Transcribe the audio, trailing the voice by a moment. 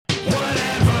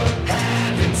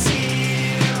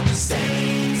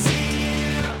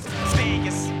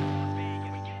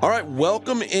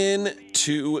Welcome in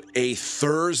to a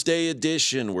Thursday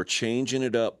edition. We're changing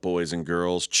it up, boys and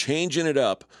girls. Changing it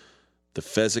up. The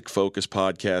Fezzik Focus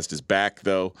podcast is back,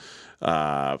 though.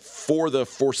 For the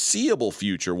foreseeable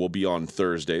future, we'll be on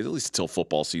Thursdays, at least until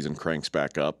football season cranks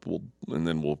back up, and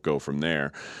then we'll go from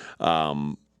there.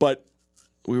 But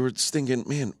we were just thinking,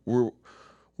 man,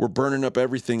 we're burning up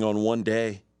everything on one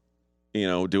day. You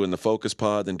know, doing the Focus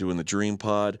pod, then doing the Dream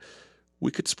pod. We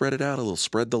could spread it out a little,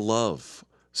 spread the love.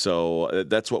 So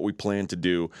that's what we plan to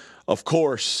do. Of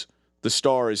course, the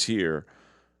star is here.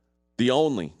 The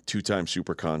only two-time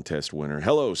Super Contest winner.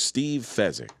 Hello, Steve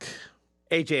Fezzik.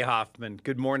 AJ Hoffman,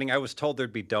 good morning. I was told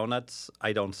there'd be donuts.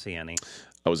 I don't see any.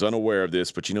 I was unaware of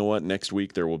this, but you know what? Next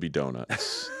week there will be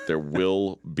donuts. There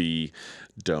will be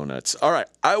donuts. All right.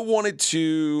 I wanted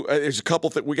to there's a couple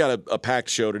things. We got a packed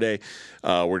show today.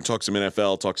 We're going to talk some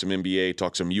NFL, talk some NBA,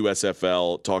 talk some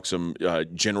USFL, talk some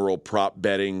general prop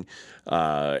betting,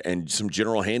 and some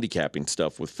general handicapping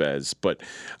stuff with Fez. But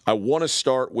I want to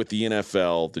start with the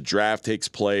NFL. The draft takes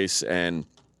place, and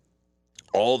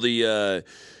all the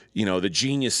the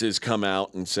geniuses come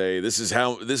out and say, this is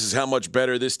how much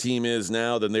better this team is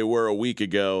now than they were a week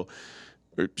ago.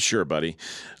 Sure, buddy.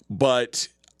 But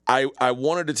I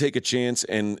wanted to take a chance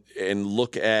and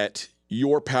look at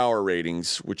your power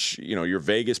ratings, which, your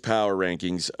Vegas power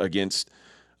rankings against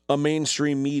a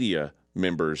mainstream media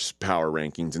member's power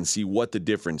rankings and see what the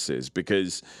difference is.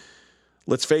 Because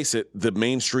let's face it, the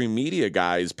mainstream media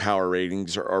guys' power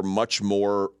ratings are much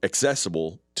more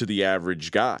accessible to the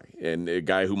average guy. And a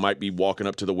guy who might be walking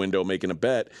up to the window making a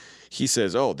bet, he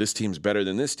says, oh, this team's better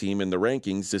than this team in the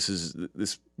rankings.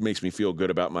 This makes me feel good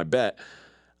about my bet.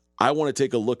 I want to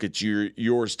take a look at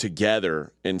yours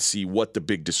together and see what the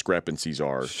big discrepancies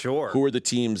are. Sure. Who are the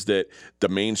teams that the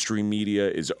mainstream media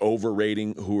is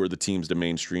overrating? Who are the teams the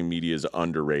mainstream media is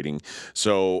underrating?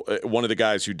 So one of the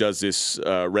guys who does this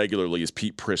regularly is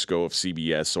Pete Prisco of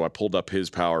CBS. So I pulled up his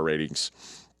power ratings.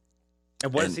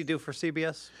 And what does he do for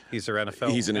CBS? He's their NFL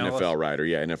He's an analyst? NFL writer,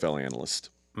 yeah, NFL analyst.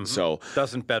 Mm-hmm. So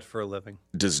doesn't bet for a living.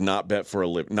 Does not bet for a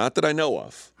living. Not that I know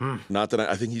of. Not that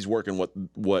I think he's working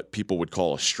what people would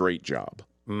call a straight job.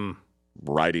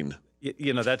 Writing.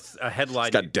 That's a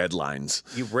headline. He's got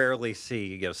deadlines. You rarely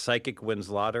see. Psychic wins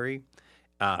lottery.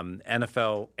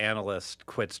 NFL analyst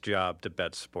quits job to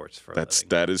bet sports for a living.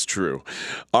 That is true.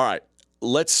 All right.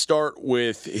 Let's start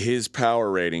with his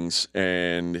power ratings,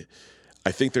 and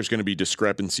I think there's going to be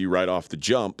discrepancy right off the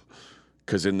jump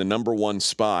because in the number one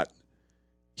spot,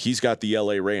 he's got the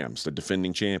LA Rams, the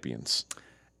defending champions.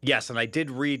 Yes, and I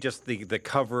did read just the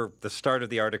cover, the start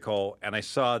of the article, and I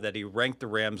saw that he ranked the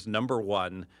Rams number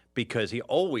one because he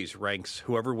always ranks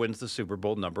whoever wins the Super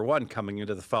Bowl number one coming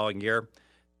into the following year.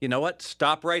 You know what?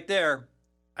 Stop right there.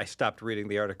 I stopped reading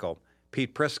the article.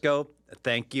 Pete Prisco,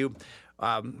 thank you.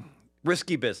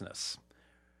 Risky business.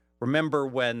 Remember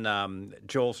when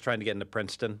Joel's trying to get into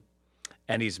Princeton,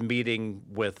 and he's meeting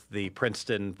with the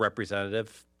Princeton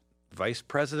representative, vice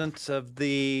president of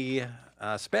the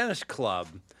Spanish club.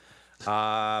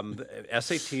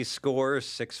 SAT scores,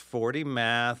 640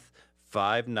 math,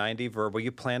 590 verbal.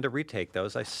 You plan to retake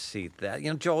those. I see that.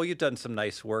 Joel, you've done some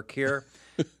nice work here,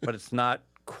 but it's not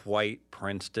quite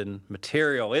Princeton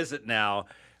material, is it now?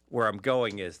 Where I'm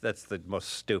going is that's the most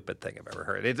stupid thing I've ever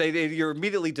heard. You're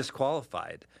immediately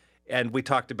disqualified. And we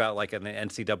talked about like in the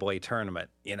NCAA tournament,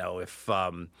 if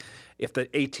the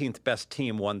 18th best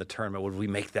team won the tournament, would we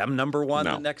make them number one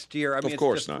the next year? Of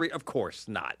course not. Of course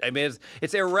not. I mean,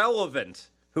 it's irrelevant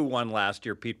who won last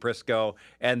year, Pete Prisco,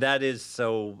 and that is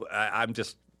so. I'm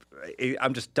just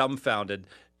dumbfounded.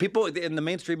 People in the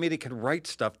mainstream media can write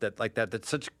stuff that's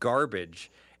such garbage.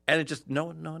 And it just no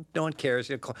one cares.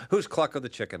 Who's Clucko the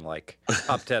Chicken like?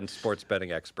 Top 10 sports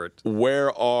betting expert.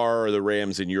 Where are the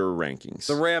Rams in your rankings?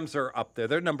 The Rams are up there.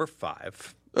 They're number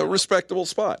 5. A respectable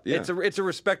spot. Yeah. It's a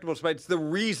respectable spot. It's the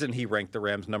reason he ranked the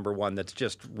Rams number 1 that's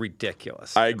just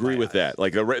ridiculous. I agree with that.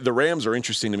 Like the Rams are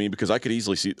interesting to me because I could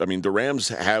easily see. I mean, the Rams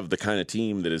have the kind of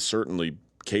team that is certainly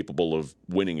capable of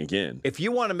winning again. If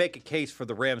you want to make a case for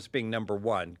the Rams being number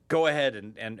 1, go ahead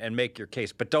and make your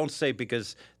case, but don't say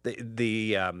because that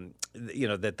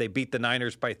they beat the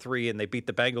Niners by 3 and they beat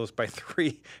the Bengals by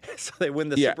 3, so they win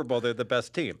the Super Bowl. They're the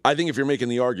best team. I think if you're making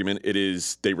the argument, it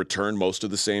is they return most of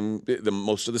the same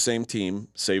team,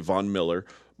 say Von Miller.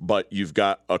 But you've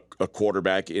got a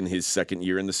quarterback in his second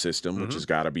year in the system, which has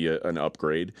got to be an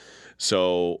upgrade.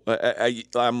 So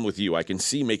I'm with you. I can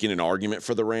see making an argument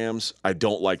for the Rams. I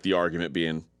don't like the argument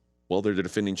being, well, they're the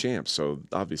defending champs, so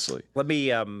obviously. Let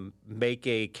me make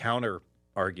a counter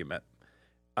argument.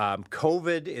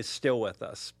 COVID is still with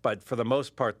us, but for the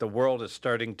most part, the world is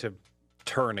starting to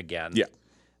turn again. Yeah.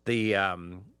 The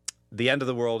the end of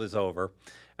the world is over,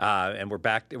 and we're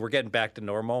back. We're getting back to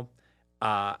normal.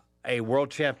 A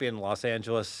world champion in Los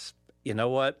Angeles. You know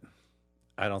what?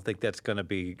 I don't think that's going to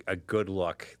be a good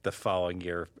look the following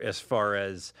year. As far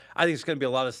as I think it's going to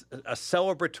be a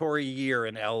celebratory year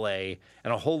in LA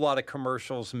and a whole lot of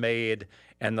commercials made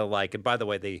and the like. And by the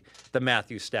way, the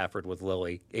Matthew Stafford with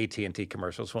Lily AT&T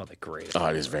commercial is one of the greatest. Oh,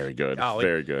 it is very good.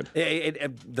 Very good.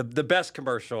 The best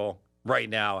commercial right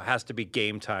now has to be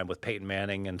Game Time with Peyton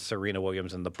Manning and Serena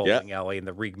Williams in the bowling alley and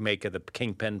the remake of the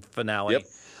Kingpin finale. Yep.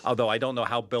 Although I don't know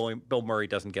how Bill Murray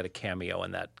doesn't get a cameo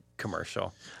in that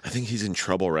commercial. I think he's in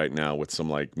trouble right now with some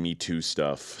like Me Too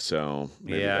stuff, so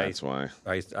maybe that's why.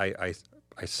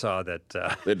 I saw that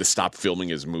they had to stop filming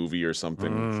his movie or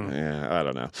something. Yeah, I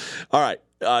don't know. All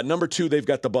right, number 2, they've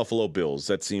got the Buffalo Bills.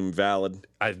 That seem valid?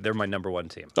 They're my number 1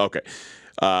 team. Okay.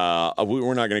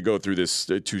 We're not going to go through this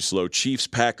too slow. Chiefs,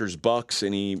 Packers, Bucks.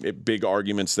 Any big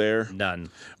arguments there? None.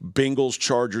 Bengals,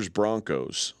 Chargers,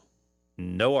 Broncos.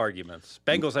 No arguments.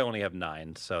 Bengals, I only have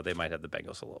 9, so they might have the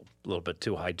Bengals a little bit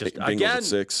too high. Just Bengals again, at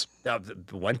 6.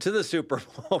 Went to the Super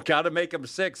Bowl. Got to make them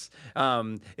 6.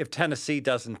 If Tennessee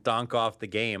doesn't donk off the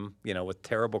game, with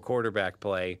terrible quarterback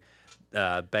play,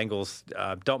 Bengals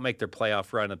don't make their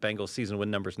playoff run. The Bengals season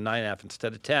win numbers 9.5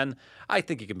 instead of 10. I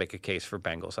think you can make a case for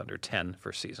Bengals under 10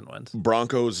 for season wins.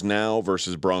 Broncos now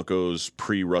versus Broncos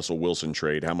pre-Russell Wilson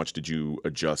trade. How much did you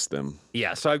adjust them?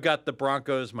 Yeah, so I've got the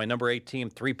Broncos, my number 8 team,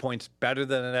 3 points better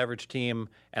than an average team,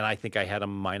 and I think I had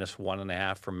them minus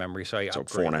 1.5 from memory. So I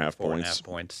upgraded 4.5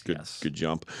 points. Good, yes. Good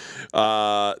jump.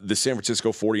 The San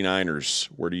Francisco 49ers.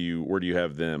 Where do you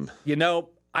have them?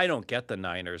 I don't get the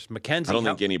Niners. Mackenzie, I don't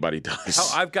think anybody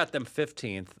does. I've got them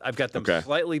 15th. I've got them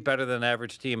slightly better than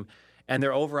average team, and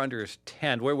their over-under is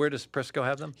 10. Where does Prisco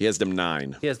have them? He has them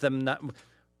 9. He has them 9.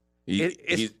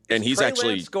 He's Trey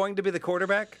actually Lance going to be the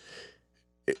quarterback?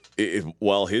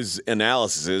 Well, his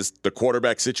analysis is the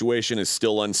quarterback situation is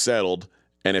still unsettled.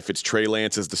 And if it's Trey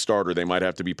Lance as the starter, they might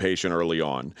have to be patient early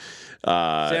on.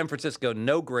 San Francisco,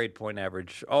 no grade point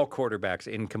average. All quarterbacks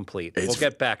incomplete. We'll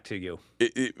get back to you.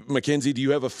 Mackenzie, do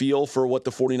you have a feel for what the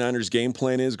 49ers game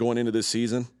plan is going into this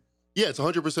season? Yeah, it's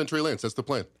 100% Trey Lance. That's the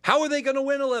plan. How are they going to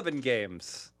win 11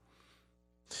 games?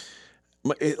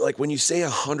 Like when you say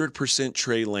 100%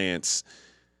 Trey Lance,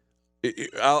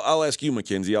 I'll ask you,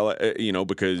 Mackenzie,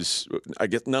 because I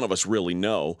guess none of us really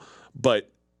know,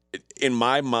 but in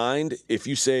my mind, if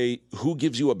you say who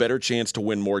gives you a better chance to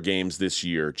win more games this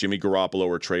year, Jimmy Garoppolo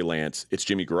or Trey Lance, it's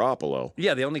Jimmy Garoppolo.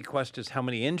 Yeah, the only question is how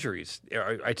many injuries.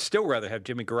 I'd still rather have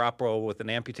Jimmy Garoppolo with an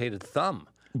amputated thumb.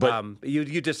 But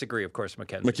you disagree, of course,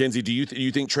 Mackenzie. Mackenzie, do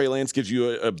you think Trey Lance gives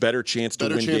you a better chance to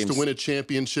win games? Better chance to win a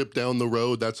championship down the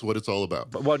road. That's what it's all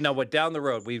about. What down the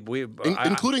road?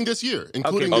 Including this year.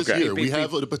 We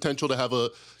have the potential to have a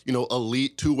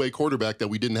elite two-way quarterback that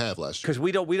we didn't have last year.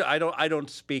 Because I don't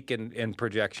speak in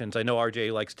projections. I know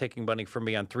RJ likes taking money from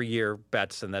me on 3-year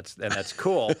bets, and that's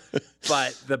cool.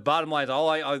 But the bottom line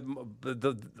is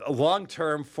the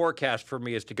long-term forecast for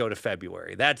me is to go to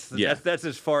February. That's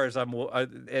as far as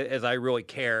as I really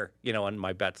care, on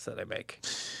my bets that I make.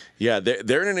 Yeah,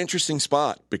 they're in an interesting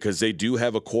spot because they do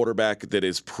have a quarterback that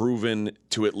is proven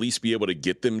to at least be able to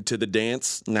get them to the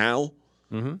dance now,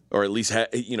 or at least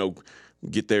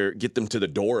get them to the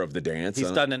door of the dance. He's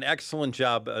done an excellent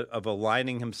job of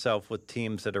aligning himself with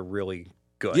teams that are really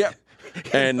good. Yeah,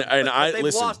 and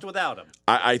they've lost without him.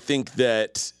 I think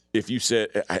that. If you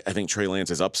said, I think Trey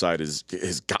Lance's upside has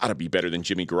got to be better than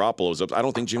Jimmy Garoppolo's upside. I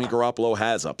don't think Jimmy Garoppolo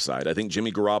has upside. I think Jimmy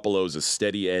Garoppolo is a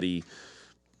steady Eddie.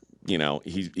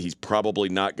 He's probably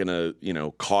not going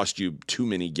to cost you too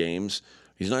many games.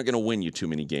 He's not going to win you too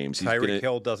many games. Tyreek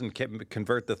Hill doesn't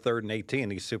convert the 3rd and 18.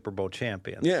 He's Super Bowl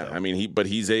champion. Yeah, so. I mean,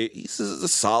 he's a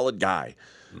solid guy.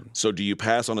 So do you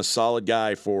pass on a solid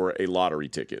guy for a lottery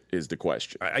ticket is the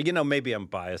question. Maybe I'm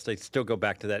biased. I still go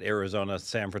back to that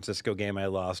Arizona-San Francisco game I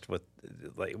lost with,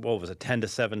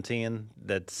 10-17?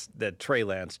 That Trey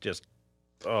Lance just,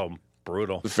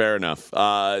 brutal. Fair enough.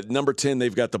 Number 10,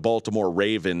 they've got the Baltimore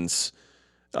Ravens,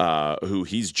 who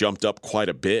he's jumped up quite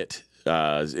a bit.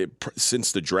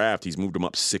 Since the draft, he's moved them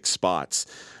up 6 spots.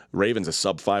 Ravens a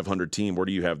sub 500 team. Where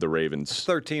do you have the Ravens?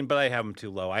 13, but I have them too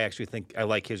low. I actually think I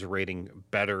like his rating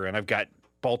better, and I've got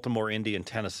Baltimore, Indy, and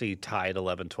Tennessee tied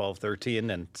 11, 12, 13,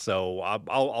 and so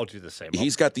I'll do the same.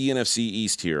 He's got the NFC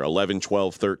East here, 11,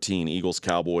 12, 13, Eagles,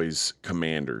 Cowboys,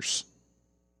 Commanders.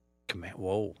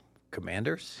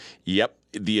 Commanders? Yep.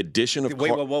 The addition of...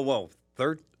 Whoa.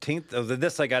 13th?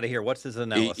 This I got to hear. What's his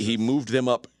analysis? He moved them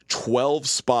up 12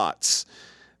 spots.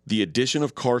 The addition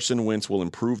of Carson Wentz will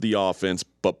improve the offense,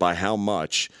 but by how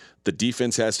much? The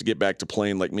defense has to get back to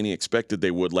playing like many expected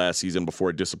they would last season before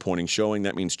a disappointing showing.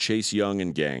 That means Chase Young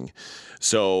and gang.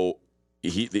 So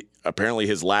apparently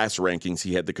his last rankings,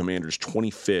 he had the Commanders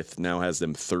 25th, now has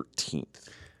them 13th.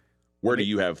 Where do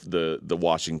you have the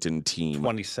Washington team?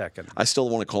 22nd. I still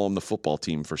want to call them the football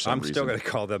team for some reason. I'm still going to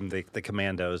call them the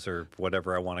Commandos or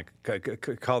whatever I want to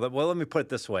call them. Well, let me put it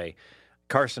this way.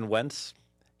 Carson Wentz,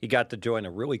 he got to join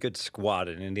a really good squad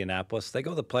in Indianapolis. They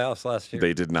go to the playoffs last year.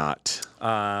 They did not.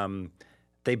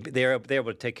 They're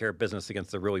able to take care of business against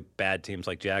the really bad teams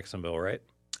like Jacksonville, right?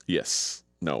 Yes.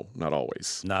 No, not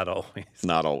always. Not always.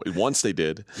 Not always. Once they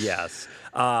did. Yes.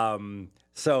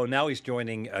 So now he's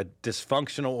joining a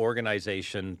dysfunctional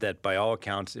organization that, by all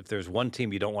accounts, if there's one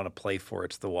team you don't want to play for,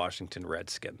 it's the Washington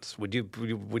Redskins. Would you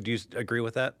agree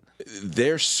with that?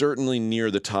 They're certainly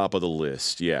near the top of the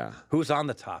list, yeah. Who's on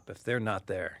the top if they're not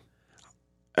there?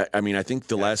 I mean, I think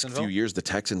the last few years the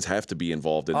Texans have to be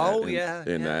involved in that.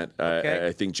 That. Okay.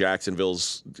 I think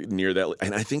Jacksonville's near that.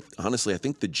 And I think, honestly,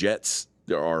 the Jets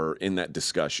are in that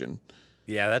discussion.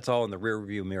 Yeah, that's all in the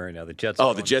rearview mirror now. The Jets.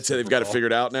 Oh, the Jets they've got it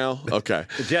figured out now. Okay.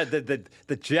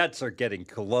 the Jets are getting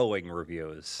glowing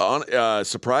reviews.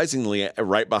 Surprisingly,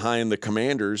 right behind the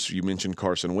Commanders, you mentioned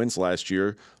Carson Wentz last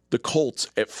year. The Colts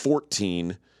at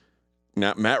 14.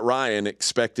 Now, Matt Ryan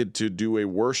expected to do a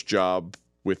worse job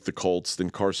with the Colts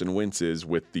than Carson Wentz is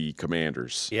with the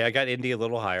Commanders. Yeah, I got Indy a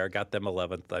little higher. Got them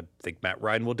 11th. I think Matt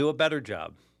Ryan will do a better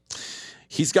job.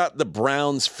 He's got the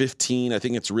Browns 15. I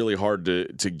think it's really hard to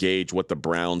gauge what the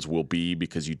Browns will be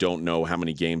because you don't know how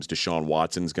many games Deshaun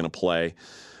Watson's going to play.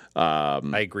 I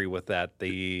agree with that.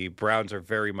 The Browns are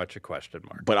very much a question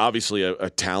mark. But obviously a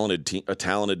talented team, a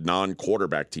talented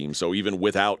non-quarterback team. So even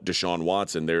without Deshaun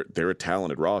Watson, they're a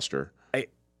talented roster.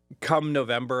 Come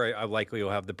November, I likely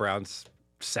will have the Browns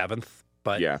 7th.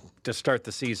 But to start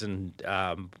the season,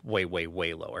 way, way,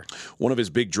 way lower. One of his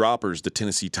big droppers, the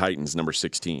Tennessee Titans, number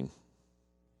 16.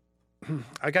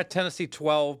 I got Tennessee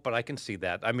 12, but I can see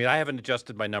that. I mean, I haven't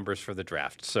adjusted my numbers for the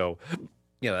draft, so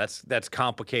that's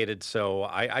complicated. So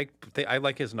I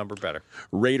like his number better.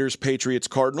 Raiders, Patriots,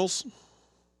 Cardinals.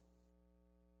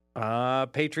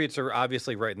 Patriots are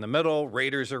obviously right in the middle.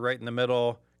 Raiders are right in the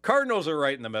middle. Cardinals are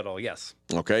right in the middle. Yes.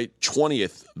 Okay.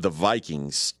 20th, the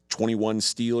Vikings. 21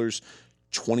 Steelers.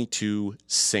 22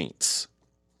 Saints.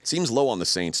 Seems low on the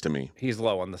Saints to me. He's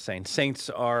low on the Saints. Saints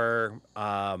are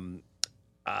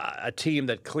a team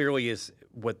that clearly is,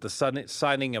 with the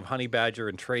signing of Honey Badger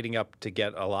and trading up to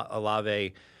get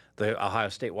Olave, the Ohio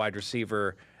State wide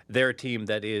receiver, they're a team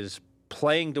that is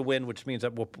playing to win, which means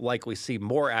that we'll likely see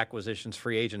more acquisitions,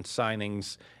 free agent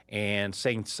signings, and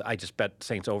Saints. I just bet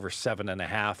Saints over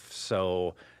 7.5.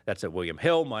 So that's at William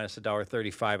Hill minus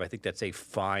 $1.35. I think that's a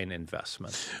fine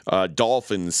investment.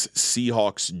 Dolphins,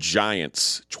 Seahawks,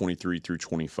 Giants, 23 through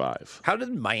 25. How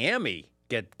did Miami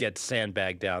get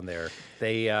sandbagged down there?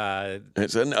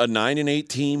 It's a 9-8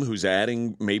 team who's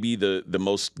adding maybe the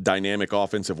most dynamic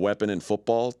offensive weapon in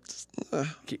football,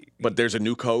 but there's a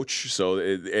new coach. So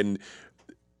and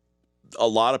a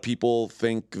lot of people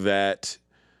think that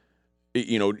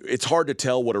it's hard to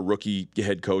tell what a rookie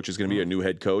head coach is going to be, a new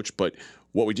head coach. But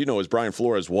what we do know is Brian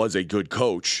Flores was a good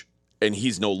coach, and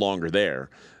he's no longer there.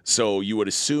 So you would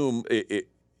assume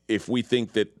if we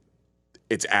think that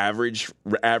it's average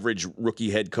rookie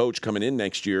head coach coming in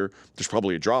next year, there's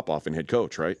probably a drop-off in head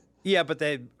coach, right? Yeah, but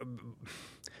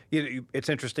it's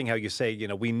interesting how you say,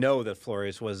 we know that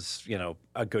Flores was,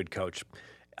 a good coach.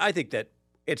 I think that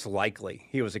it's likely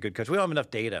he was a good coach. We don't have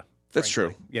enough data. That's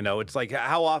true. It's like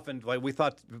how often, we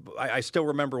thought, I still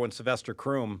remember when Sylvester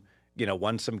Croom,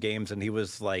 won some games and he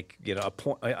was like,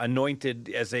 anointed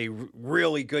as a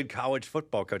really good college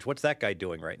football coach. What's that guy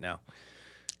doing right now?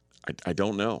 I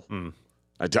don't know.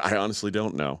 I honestly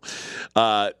don't know.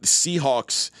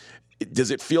 Seahawks,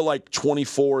 does it feel like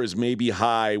 24 is maybe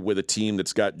high with a team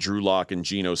that's got Drew Lock and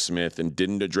Geno Smith and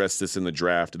didn't address this in the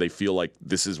draft? Do they feel like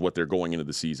this is what they're going into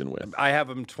the season with? I have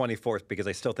them 24th because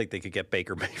I still think they could get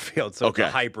Baker Mayfield. So It's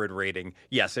a hybrid rating.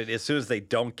 Yes, as soon as they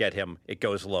don't get him, it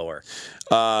goes lower.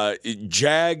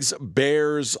 Jags,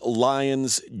 Bears,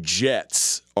 Lions,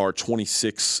 Jets are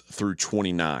 26 through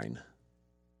 29.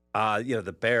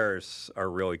 The Bears are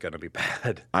really going to be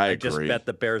bad. I agree. Just bet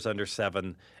the Bears under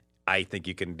 7. I think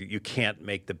you can't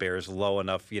make the Bears low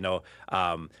enough.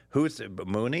 Who's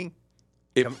Mooney?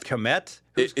 Komet?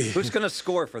 Who's going to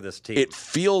score for this team? It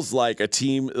feels like a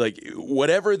team, like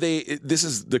whatever this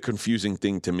is the confusing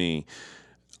thing to me.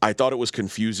 I thought it was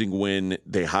confusing when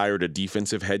they hired a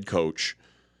defensive head coach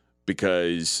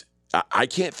because I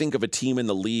can't think of a team in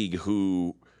the league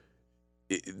who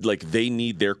like they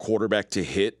need their quarterback to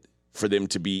hit for them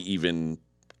to be even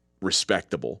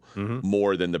respectable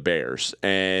more than the Bears.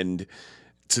 And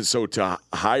to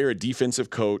hire a defensive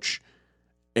coach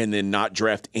and then not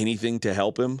draft anything to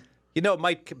help him. You know, it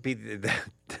might be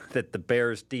that the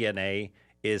Bears' DNA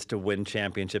is to win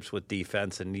championships with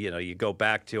defense. And, you know, you go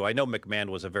back to, I know McMahon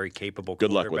was a very capable quarterback.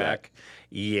 Good luck with that.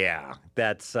 Yeah,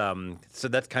 that's so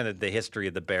that's kind of the history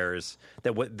of the Bears,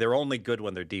 that they're only good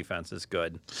when their defense is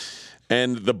good.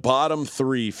 And the bottom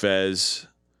three, Fez,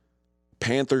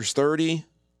 Panthers 30,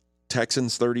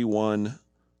 Texans 31,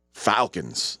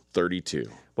 Falcons 32.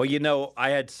 Well, you know,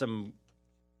 I had some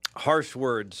harsh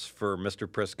words for Mr.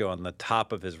 Prisco on the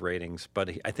top of his ratings, but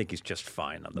I think he's just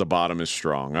fine on the bottom is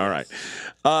strong. All right.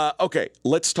 Okay,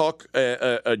 let's talk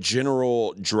a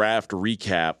general draft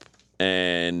recap.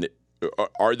 And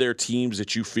are there teams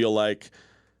that you feel like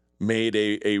made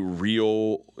a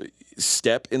real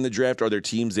step in the draft? Are there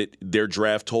teams that their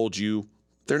draft told you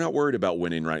they're not worried about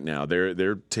winning right now?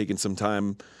 They're taking some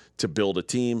time to build a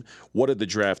team. What did the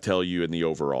draft tell you in the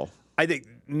overall? I think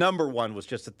number one was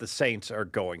just that the Saints are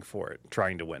going for it,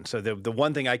 trying to win. So the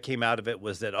one thing I came out of it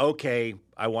was that, okay,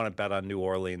 I want to bet on New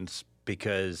Orleans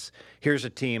because here's a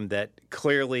team that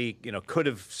clearly, you know, could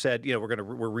have said, you know,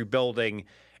 we're rebuilding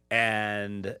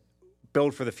and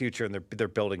build for the future, and they're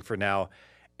building for now.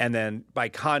 And then by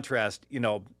contrast, you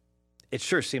know, it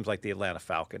sure seems like the Atlanta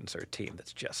Falcons are a team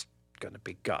that's just going to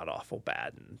be god awful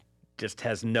bad and just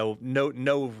has no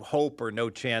hope or no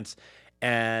chance.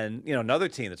 And, you know, another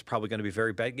team that's probably going to be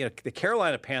very bad, you know, the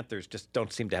Carolina Panthers just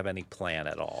don't seem to have any plan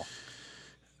at all.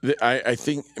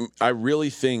 I really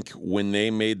think when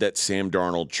they made that Sam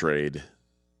Darnold trade,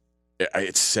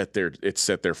 it set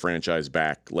their franchise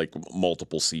back like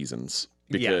multiple seasons,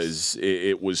 because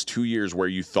it was 2 years where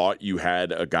you thought you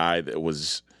had a guy that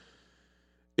was.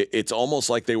 It's almost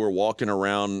like they were walking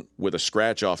around with a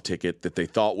scratch-off ticket that they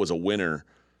thought was a winner.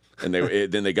 And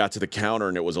then they got to the counter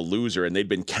and it was a loser, and they'd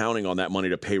been counting on that money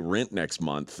to pay rent next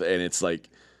month. And it's like,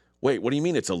 wait, what do you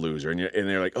mean it's a loser? And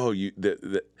they're like, oh,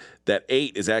 that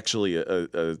 8 is actually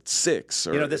a 6.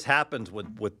 Or, you know, this happens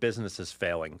with businesses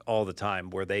failing all the time,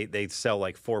 where they sell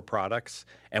like 4 products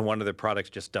and one of their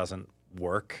products just doesn't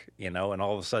work, you know, and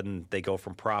all of a sudden they go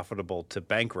from profitable to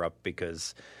bankrupt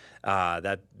because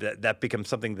that becomes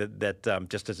something that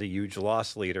just is a huge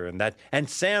loss leader, and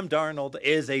Sam Darnold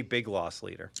is a big loss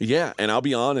leader. Yeah, and I'll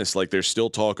be honest, like there's still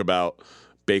talk about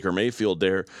Baker Mayfield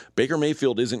there. Baker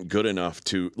Mayfield isn't good enough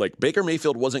Baker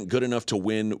Mayfield wasn't good enough to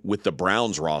win with the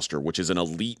Browns roster, which is an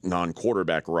elite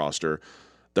non-quarterback roster.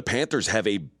 The Panthers have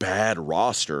a bad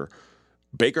roster.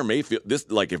 Baker Mayfield,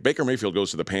 if Baker Mayfield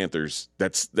goes to the Panthers,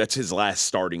 that's his last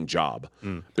starting job.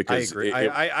 Because I agree.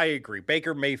 I agree.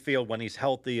 Baker Mayfield, when he's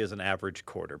healthy, is an average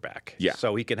quarterback. Yeah.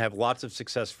 So he can have lots of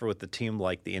success with a team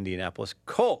like the Indianapolis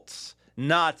Colts,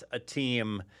 not a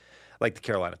team like the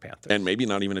Carolina Panthers. And maybe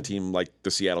not even a team like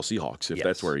the Seattle Seahawks, if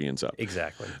that's where he ends up.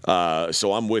 Exactly.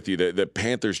 So I'm with you. The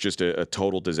Panthers just a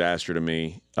total disaster to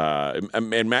me.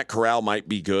 And Matt Corral might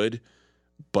be good,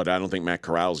 but I don't think Matt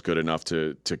Corral is good enough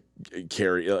to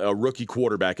carry. A rookie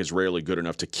quarterback is rarely good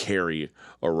enough to carry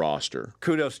a roster.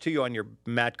 Kudos to you on your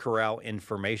Matt Corral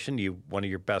information. One of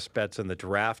your best bets in the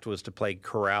draft was to play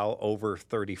Corral over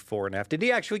 34.5. Did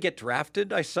he actually get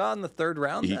drafted? I saw in the 3rd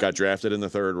round. He got drafted in the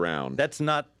 3rd round. That's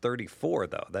not 34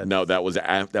 though. That was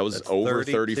over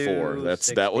 34.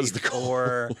 That was the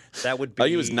core. That would be. I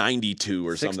think it was 92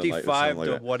 or something like that. 65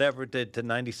 to whatever to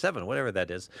 97, whatever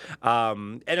that is.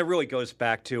 And it really goes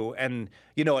back to, and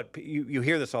you know what, you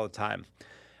hear this all the time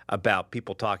about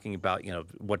people talking about, you know,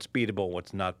 what's beatable,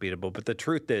 what's not beatable. But the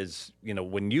truth is, you know,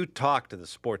 when you talk to the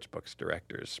sportsbooks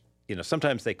directors, you know,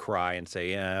 sometimes they cry and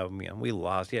say, yeah, you know, we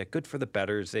lost. Yeah, good for the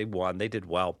bettors. They won. They did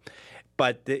well.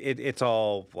 But it's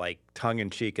all like tongue in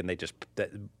cheek. And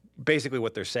basically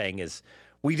what they're saying is,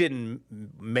 we didn't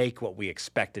make what we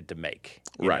expected to make.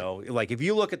 You know? Like if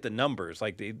you look at the numbers,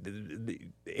 like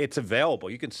it's available.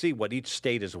 You can see what each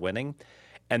state is winning.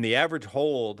 And the average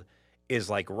hold is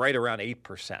like right around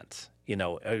 8%. You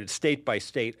know, state by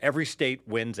state, every state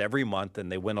wins every month,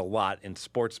 and they win a lot in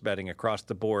sports betting across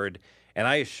the board. And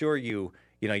I assure you,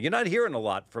 you know, you're not hearing a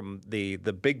lot from the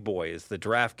big boys, the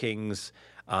DraftKings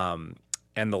and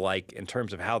the like, in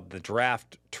terms of how the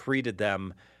draft treated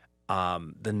them.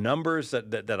 The numbers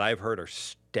that I've heard are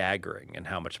staggering in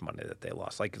how much money that they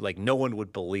lost. Like no one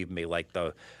would believe me. Like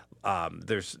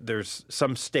there's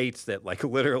some states that like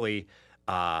literally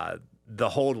the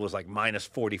hold was like minus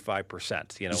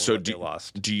 45%. You know, so they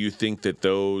lost. Do you think that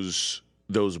those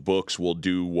books will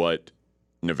do what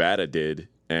Nevada did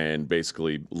and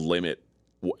basically limit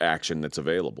action that's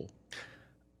available?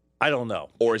 I don't know.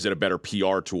 Or is it a better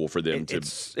PR tool for them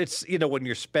It's when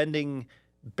you're spending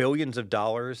billions of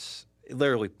dollars,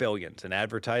 literally billions in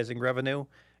advertising revenue,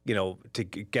 to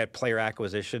get player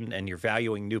acquisition, and you're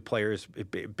valuing new players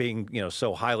being,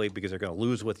 so highly because they're going to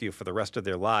lose with you for the rest of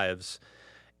their lives.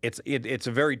 It's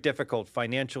a very difficult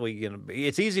financially.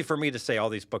 It's easy for me to say all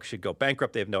these books should go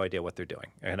bankrupt. They have no idea what they're doing.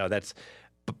 That's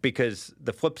because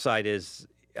the flip side is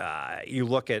you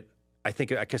look at. I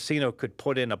think a casino could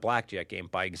put in a blackjack game,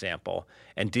 by example,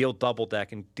 and deal double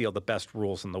deck and deal the best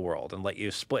rules in the world and let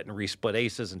you split and resplit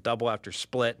aces and double after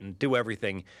split and do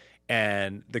everything.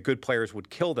 And the good players would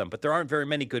kill them. But there aren't very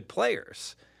many good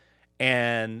players.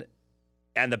 And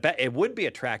it would be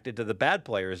attracted to the bad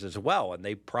players as well. And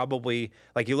they probably,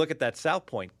 like you look at that South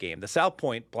Point game, the South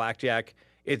Point blackjack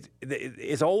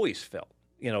is always filled.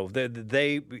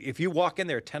 If you walk in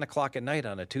there at 10 o'clock at night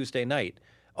on a Tuesday night,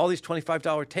 all these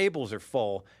 $25 tables are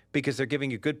full because they're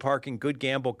giving you good parking, good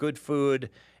gamble, good food,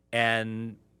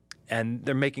 and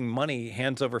they're making money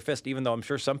hands over fist, even though I'm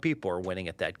sure some people are winning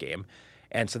at that game.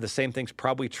 And so the same thing's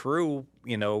probably true,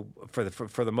 for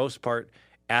the most part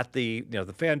at the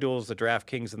FanDuels, the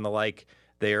DraftKings, and the like.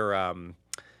 They're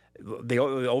the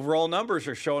overall numbers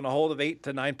are showing a hold of 8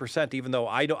 to 9%, even though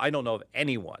I don't know of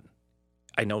anyone.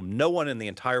 I know no one in the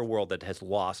entire world that has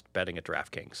lost betting at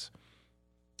DraftKings.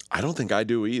 I don't think I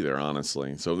do either,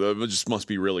 honestly. So there just must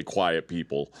be really quiet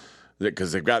people,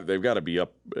 because they've got to be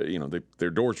up. Their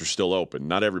doors are still open.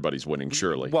 Not everybody's winning,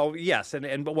 surely. Well, yes, and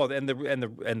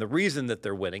the reason that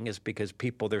they're winning is because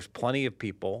there's plenty of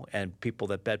people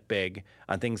that bet big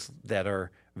on things that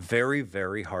are very,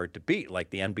 very hard to beat, like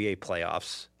the NBA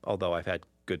playoffs. Although I've had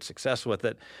good success with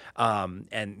it, and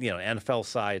NFL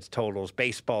sides totals,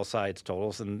 baseball sides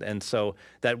totals, and so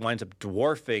that winds up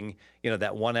dwarfing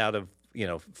that 1 out of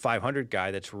 500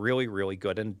 guy that's really, really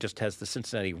good and just has the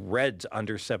Cincinnati Reds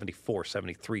under 74,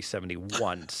 73,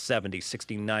 71, 70,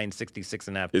 69, 66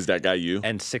 and a half. Is that guy you?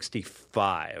 And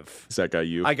 65. Is that guy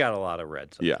you? I got a lot of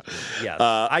Reds. Yeah. Yes.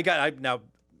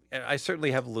 I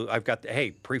certainly have. I've got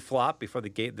pre-flop before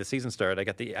the season started. I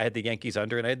had the Yankees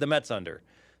under and I had the Mets under.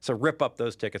 So rip up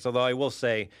those tickets. Although I will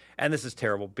say, and this is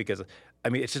terrible because,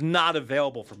 it's just not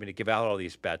available for me to give out all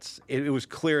these bets. It was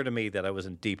clear to me that I was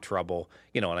in deep trouble,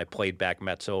 and I played back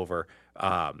Mets over,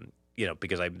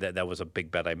 because that was a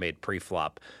big bet I made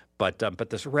pre-flop. But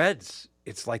this Reds,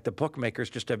 it's like the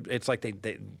bookmakers it's like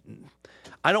they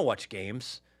I don't watch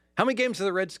games. How many games are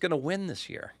the Reds going to win this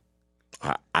year?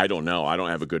 I don't know. I don't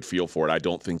have a good feel for it. I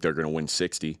don't think they're going to win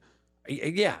 60.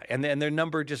 Yeah, and their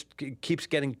number just keeps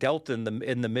getting dealt in the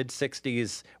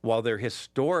mid-60s while they're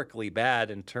historically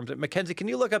bad in terms of... Mackenzie, can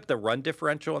you look up the run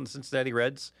differential on the Cincinnati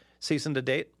Reds season to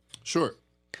date? Sure.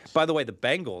 By the way, the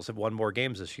Bengals have won more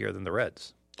games this year than the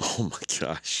Reds. Oh, my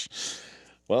gosh.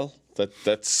 Well,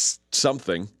 that's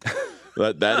something.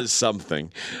 that is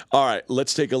something. All right,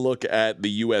 let's take a look at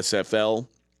the USFL.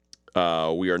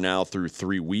 We are now through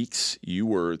 3 weeks. You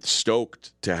were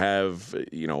stoked to have,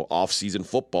 off-season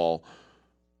football.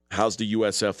 How's the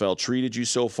USFL treated you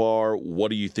so far? What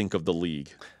do you think of the league?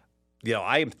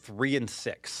 I am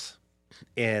 3-6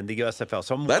 in the USFL,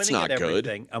 so That's winning not at good.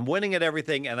 everything. I'm winning at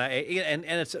everything, and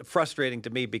it's frustrating to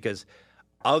me because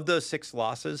of those 6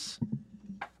 losses,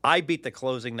 I beat the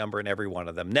closing number in every one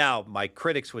of them. Now, my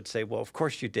critics would say, well, of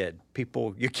course you did.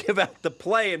 You give out the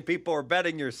play, and people are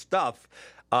betting your stuff.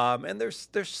 And there's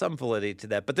some validity to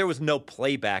that, but there was no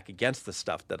playback against the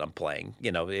stuff that I'm playing.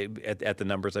 At the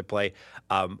numbers I play,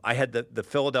 I had the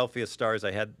Philadelphia Stars.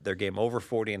 I had their game over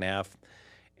 40.5,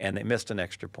 and they missed an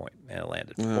extra point, and it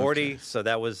landed 40. Okay. So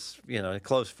that was it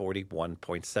closed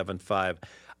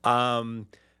 41.75.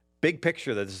 Big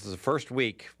picture that this is the first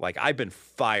week. Like I've been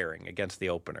firing against the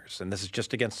openers, and this is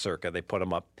just against Circa. They put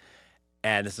them up.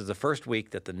 And this is the first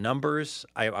week that the numbers,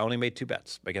 I only made 2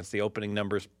 bets against the opening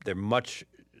numbers.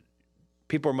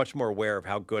 People are much more aware of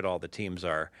how good all the teams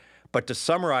are. But to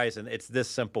summarize, and it's this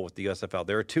simple with the USFL,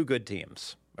 there are 2 good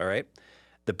teams, all right?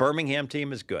 The Birmingham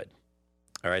team is good,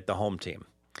 all right, the home team.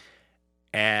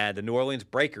 And the New Orleans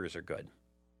Breakers are good.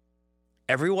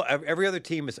 Every other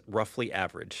team is roughly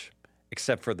average,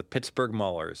 except for the Pittsburgh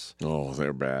Maulers. Oh,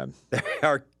 they're bad. They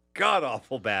are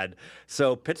god-awful bad.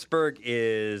 So Pittsburgh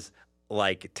is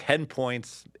like 10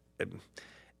 points,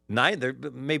 they're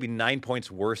maybe 9 points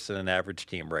worse than an average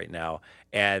team right now.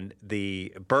 And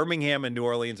the Birmingham and New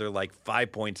Orleans are like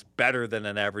 5 points better than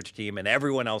an average team, and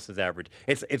everyone else is average.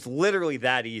 It's literally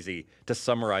that easy to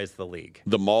summarize the league.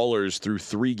 The Maulers, through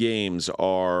 3 games,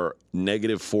 are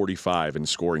negative 45 in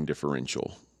scoring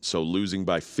differential. So losing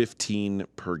by 15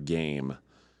 per game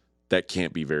that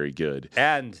can't be very good.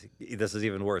 And this is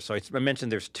even worse. So I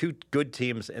mentioned there's two good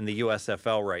teams in the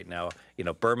USFL right now.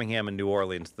 Birmingham and New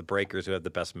Orleans, the Breakers, who have the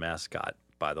best mascot,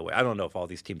 by the way. I don't know if all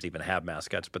these teams even have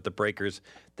mascots, but the Breakers,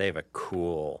 they have a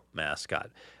cool mascot.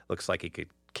 Looks like he could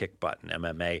kick butt in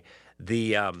MMA.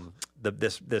 This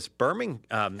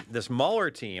Muller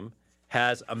team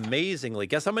has amazingly,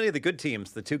 guess how many of the good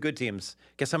teams, the two good teams,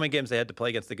 guess how many games they had to play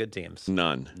against the good teams?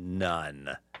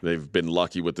 None. They've been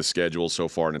lucky with the schedule so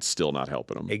far, and it's still not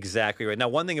helping them. Exactly right. Now,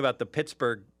 one thing about the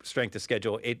Pittsburgh strength of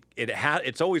schedule,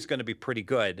 it's always going to be pretty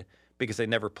good because they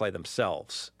never play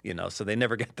themselves, so they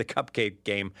never get the cupcake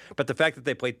game. But the fact that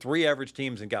they played 3 average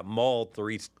teams and got mauled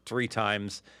three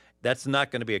times, that's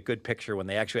not going to be a good picture when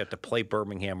they actually have to play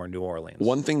Birmingham or New Orleans.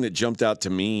 One thing that jumped out to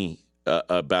me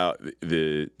about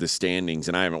the standings,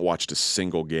 and I haven't watched a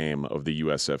single game of the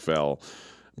USFL,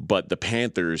 but the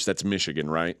Panthers, that's Michigan,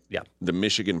 right? Yeah. The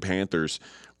Michigan Panthers,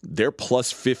 they're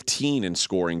plus 15 in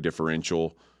scoring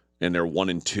differential, and they're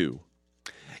 1-2.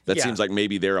 That seems like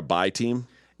maybe they're a bye team.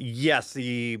 Yes,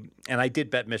 and I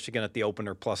did bet Michigan at the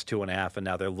opener plus 2.5, and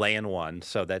now they're laying 1.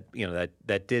 So that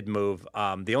that did move.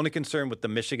 The only concern with the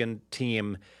Michigan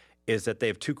team is that they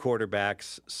have 2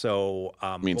 quarterbacks. So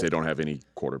means they don't have any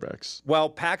quarterbacks. Well,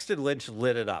 Paxton Lynch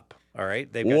lit it up. All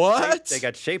right, they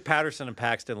got Shea Patterson and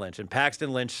Paxton Lynch, and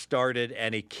Paxton Lynch started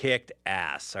and he kicked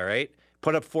ass. All right,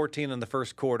 put up 14 in the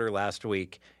first quarter last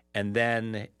week, and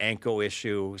then ankle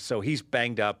issue, so he's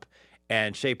banged up.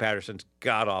 And Shea Patterson's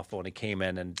god awful when he came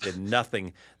in and did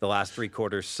nothing the last 3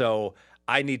 quarters. So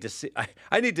I need to see.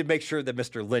 I need to make sure that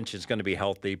Mr. Lynch is going to be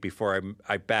healthy before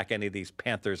I back any of these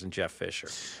Panthers and Jeff Fisher.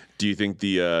 Do you think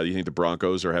the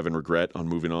Broncos are having regret on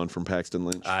moving on from Paxton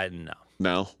Lynch? No.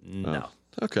 No? No.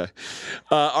 Oh, okay.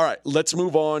 All right. Let's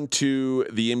move on to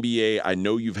the NBA. I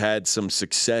know you've had some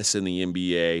success in the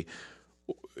NBA.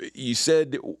 You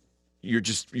said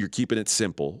you're keeping it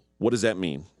simple. What does that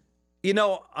mean?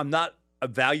 I'm not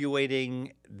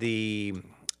evaluating the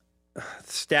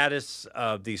status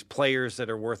of these players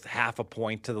that are worth half a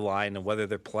point to the line and whether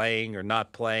they're playing or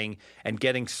not playing and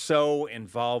getting so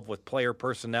involved with player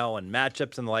personnel and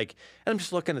matchups and the like. And I'm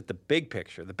just looking at the big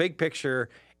picture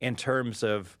in terms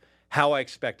of how I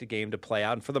expect a game to play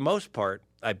out. And for the most part,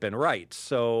 I've been right.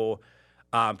 So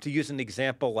to use an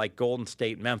example like Golden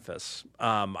State, Memphis,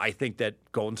 I think that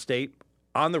Golden State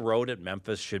on the road at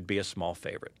Memphis should be a small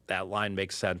favorite. That line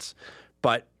makes sense.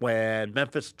 But when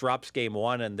Memphis drops game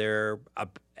 1 and they're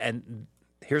up, and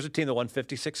here's a team that won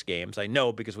 56 games. I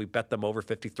know because we bet them over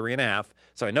 53.5.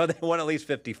 So I know they won at least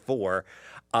 54.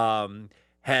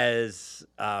 Has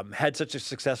had such a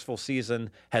successful season,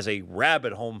 has a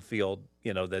rabid home field,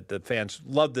 that the fans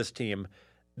love this team.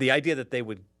 The idea that they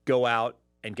would go out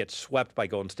and get swept by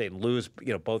Golden State and lose,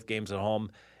 both games at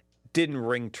home didn't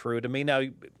ring true to me. Now,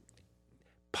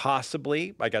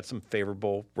 possibly I got some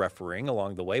favorable refereeing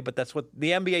along the way, but that's what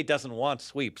the NBA doesn't want,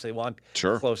 sweeps. They want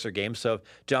closer games. So if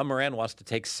John Moran wants to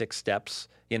take 6 steps,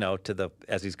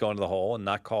 as he's going to the hole and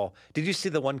not call. Did you see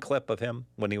the one clip of him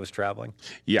when he was traveling?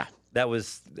 Yeah. That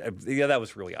was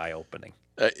really eye-opening.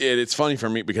 It's funny for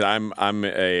me because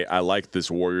I like this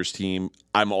Warriors team.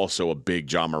 I'm also a big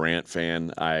John Morant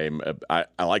fan. I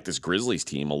like this Grizzlies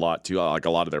team a lot too. I like a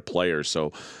lot of their players.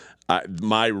 So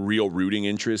my real rooting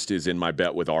interest is in my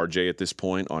bet with RJ at this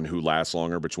point on who lasts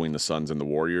longer between the Suns and the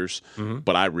Warriors. Mm-hmm.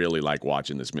 But I really like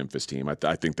watching this Memphis team.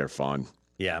 I think they're fun.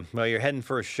 Yeah, well, you're heading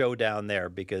for a showdown there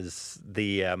because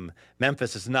the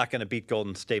Memphis is not going to beat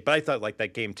Golden State. But I thought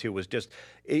that game 2 was just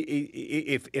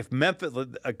if Memphis,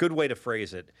 a good way to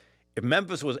phrase it, if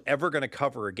Memphis was ever going to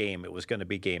cover a game, it was going to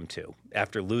be game 2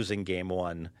 after losing game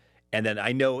 1. And then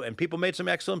I know, and people made some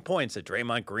excellent points that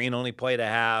Draymond Green only played a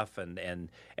half, and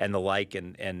the like,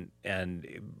 and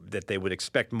that they would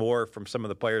expect more from some of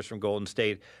the players from Golden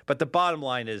State. But the bottom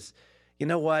line is, you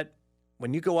know what?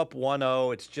 When you go up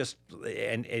 1-0, it's just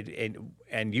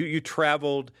and you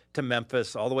traveled to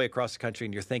Memphis all the way across the country,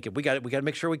 and you're thinking we got to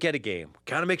make sure we get a game.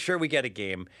 Got to make sure we get a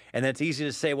game, and then it's easy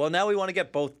to say, well, now we want to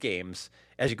get both games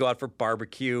as you go out for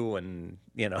barbecue and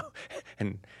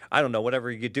and I don't know, whatever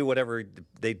you do, whatever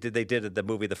they did at the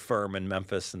movie The Firm in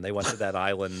Memphis, and they went to that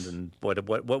island and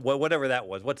whatever that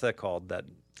was. What's that called? That.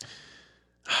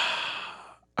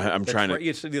 I'm trying to.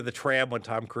 You see the tram when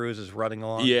Tom Cruise is running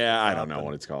along. Yeah, I don't know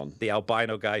what it's called. The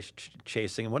albino guy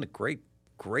chasing him. What a great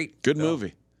good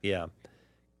movie. Yeah,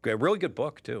 really good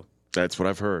book too. That's what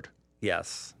I've heard.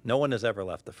 Yes, no one has ever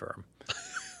left the firm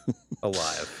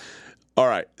alive. All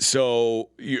right. So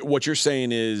what you're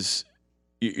saying is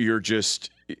you're just.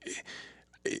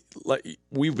 like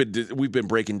we've been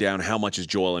breaking down how much is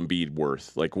Joel Embiid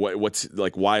worth? Like what's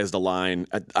like why is the line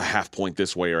a half point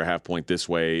this way or a half point this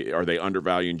way? Are they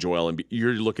undervaluing Joel Embiid?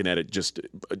 You're looking at it just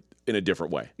in a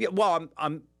different way. Yeah, well,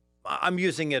 I'm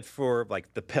using it for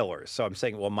like the pillars. So I'm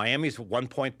saying, well, Miami's 1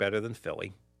 point better than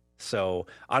Philly. So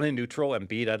on a neutral,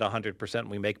 Embiid at 100%,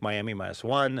 we make Miami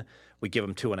 -1. We give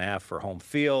them 2.5 for home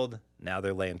field. Now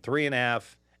they're laying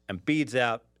 3.5. Embiid's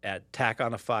out at tack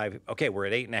on a 5. Okay, we're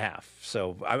at 8.5.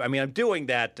 So I mean, I'm doing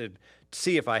that to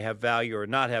see if I have value or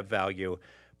not have value.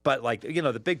 But like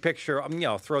the big picture,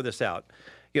 I'll throw this out.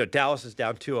 Dallas is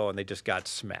down 2-0 and they just got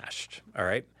smashed. All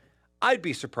right. I'd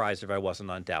be surprised if I wasn't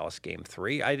on Dallas Game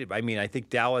 3. I mean, I think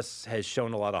Dallas has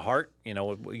shown a lot of heart,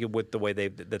 with the way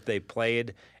they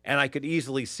played, and I could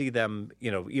easily see them,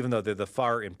 even though they're the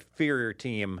far inferior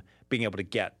team, being able to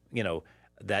get,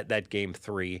 that Game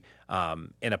 3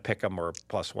 in a pick'em or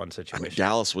 +1 situation. I mean,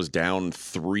 Dallas was down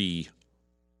 3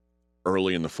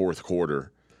 early in the fourth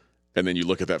quarter, and then you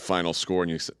look at that final score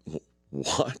and you say,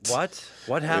 "What?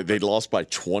 What happened? They lost by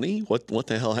 20? What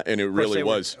the hell?" And it really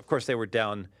was. Of course, they were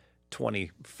down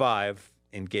 25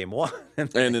 in Game 1. And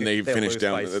then they finished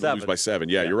down, lose by 7.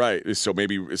 Yeah, you're right. So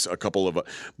maybe it's a couple of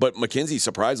but McKenzie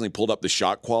surprisingly pulled up the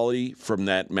shot quality from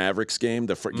that Mavericks game,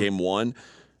 Game 1,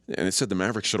 and it said the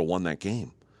Mavericks should have won that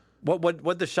game.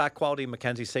 What the shot quality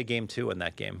McKenzie say Game 2 in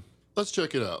that game? Let's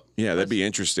check it out. Yeah, that'd be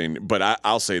interesting. But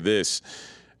I'll say this,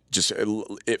 just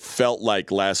it felt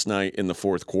like last night in the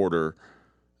fourth quarter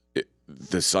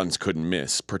the Suns couldn't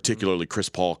miss, particularly Chris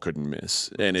Paul couldn't miss,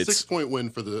 and it's 6-point win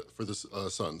for the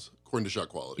Suns according to shot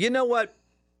quality. You know what?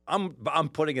 I'm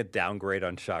putting a downgrade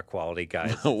on shot quality,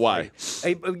 guys. Why?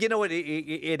 You know what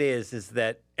it is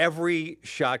that every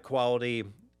shot quality.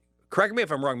 Correct me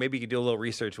if I'm wrong. Maybe you could do a little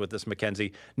research with this,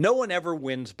 McKenzie. No one ever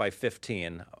wins by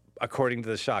 15, according to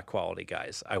the shot quality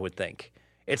guys. I would think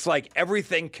it's like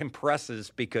everything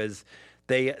compresses because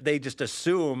they just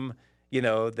assume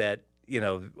that.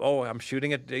 I'm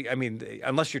shooting it. I mean,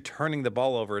 unless you're turning the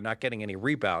ball over and not getting any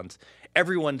rebounds,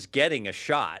 everyone's getting a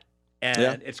shot,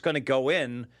 and it's going to go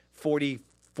in 44%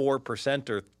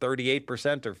 or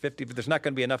 38% or 50%. There's not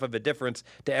going to be enough of a difference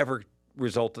to ever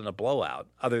result in a blowout.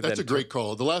 That's a great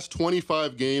call. The last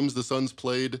 25 games the Suns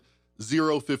played,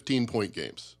 0 15-point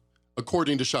games,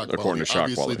 according to shot quality.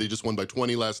 Obviously, they just won by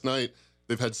 20 last night.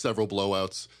 They've had several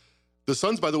blowouts. The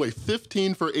Suns, by the way,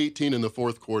 15 for 18 in the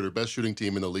fourth quarter, best shooting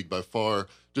team in the league by far.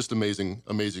 Just amazing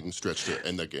stretch to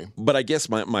end that game. But I guess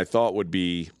my thought would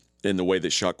be, in the way that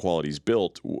shot quality is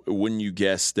built, wouldn't you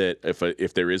guess that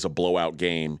if there is a blowout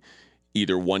game,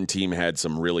 either one team had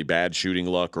some really bad shooting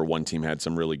luck or one team had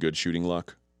some really good shooting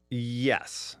luck?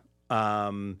 Yes,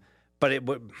 but it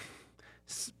would.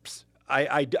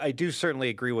 I do certainly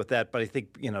agree with that. But I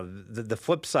think the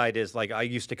flip side is, like, I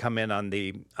used to come in on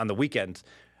the weekends.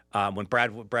 When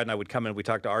Brad and I would come in, we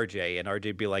talked to RJ, and RJ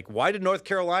would be like, "Why did North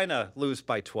Carolina lose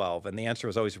by 12?" And the answer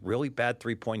was always really bad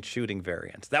 3-point shooting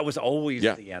variance. That was always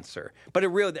the answer. But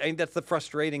that's the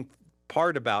frustrating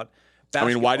part about basketball.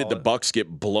 I mean, why did the Bucks get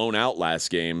blown out last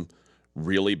game?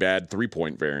 Really bad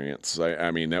 3-point variance.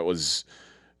 I mean, that was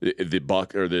the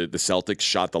Celtics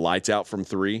shot the lights out from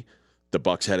 3. The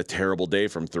Bucks had a terrible day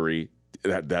from 3.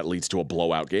 That leads to a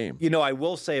blowout game. I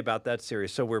will say about that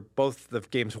series, so we're both the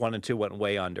games 1 and 2 went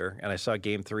way under, and I saw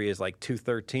Game 3 is like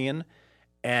 213,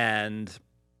 and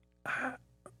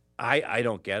I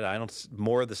don't get it. I don't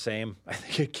more of the same. I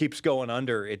think it keeps going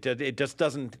under. It just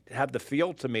doesn't have the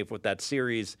feel to me with that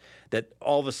series that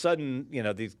all of a sudden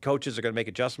these coaches are going to make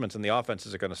adjustments and the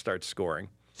offenses are going to start scoring.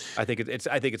 I think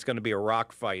it's going to be a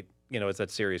rock fight, as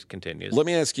that series continues. Let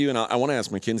me ask you, and I want to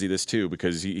ask McKenzie this too,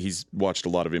 because he's watched a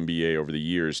lot of NBA over the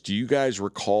years. Do you guys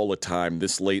recall a time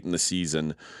this late in the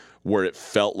season where it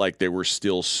felt like there were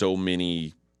still so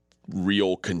many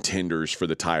real contenders for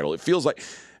the title? It feels like,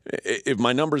 if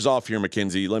my number's off here,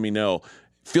 McKenzie, let me know.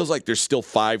 It feels like there's still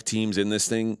 5 teams in this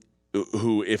thing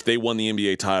who, if they won the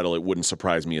NBA title, it wouldn't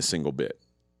surprise me a single bit.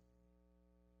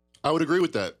 I would agree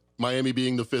with that. Miami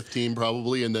being the 5th team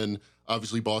probably, and then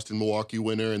obviously Boston, Milwaukee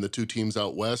winner, and the 2 teams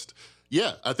out west.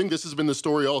 Yeah, I think this has been the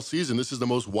story all season. This is the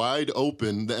most wide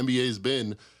open the NBA has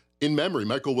been in memory.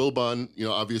 Michael Wilbon,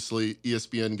 obviously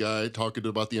ESPN guy, talking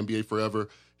about the NBA forever.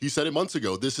 He said it months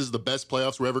ago. This is the best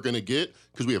playoffs we're ever going to get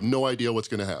because we have no idea what's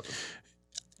going to happen.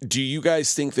 Do you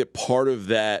guys think that part of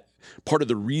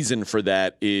the reason for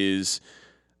that is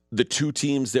the 2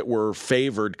 teams that were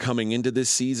favored coming into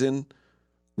this season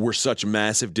were such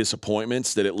massive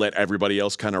disappointments that it let everybody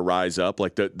else kind of rise up?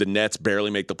 Like the Nets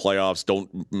barely make the playoffs,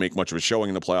 don't make much of a showing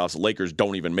in the playoffs. The Lakers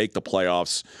don't even make the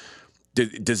playoffs.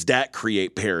 Does that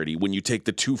create parity when you take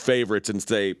the 2 favorites and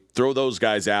say, throw those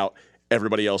guys out,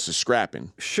 everybody else is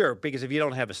scrapping. Sure, because if you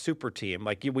don't have a super team,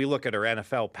 like we look at our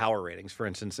NFL power ratings, for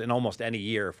instance, in almost any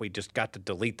year, if we just got to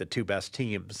delete the 2 best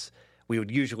teams, we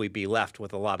would usually be left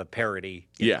with a lot of parity.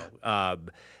 You know,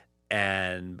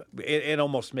 and it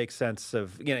almost makes sense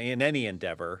of, in any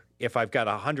endeavor, if I've got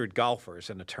 100 golfers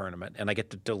in a tournament and I get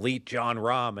to delete John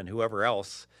Rahm and whoever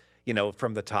else,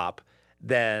 from the top,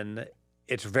 then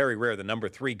it's very rare the number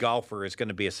 3 golfer is going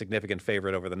to be a significant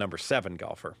favorite over the number 7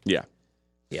 golfer. Yeah.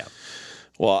 Yeah.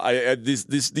 Well, these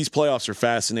playoffs are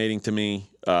fascinating to me.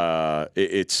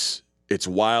 It's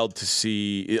wild to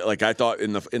see. Like I thought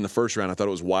in the first round, I thought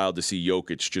it was wild to see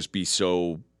Jokic just be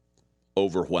so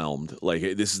overwhelmed. Like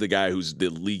this is the guy who's the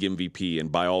league MVP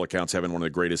and by all accounts having one of the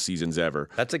greatest seasons ever.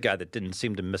 That's a guy that didn't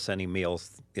seem to miss any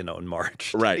meals, in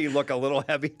March. Right. Did he look a little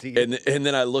heavy to you? And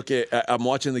then I'm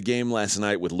watching the game last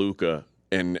night with Luka,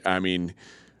 and I mean,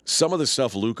 some of the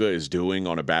stuff Luka is doing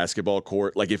on a basketball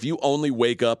court, like if you only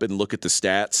wake up and look at the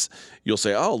stats, you'll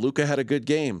say, "Oh, Luka had a good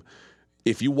game."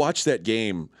 If you watch that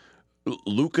game,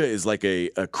 Luka is like a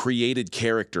created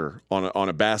character on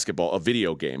a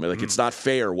video game. Like it's not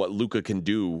fair what Luka can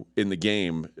do in the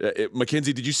game.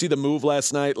 Mackenzie, did you see the move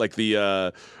last night? Like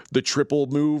the triple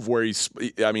move where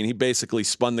he basically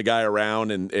spun the guy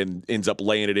around and ends up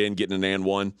laying it in, getting an and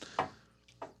one.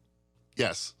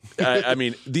 Yes. I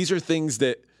mean, these are things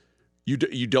that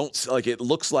you don't like. It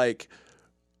looks like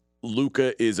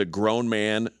Luka is a grown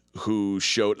man who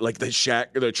showed like the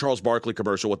Charles Barkley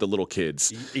commercial with the little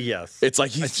kids. Yes. It's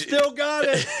like I still got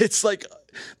it. It's like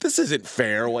this isn't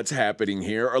fair what's happening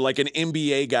here. Or like an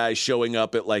NBA guy showing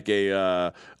up at like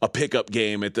a pickup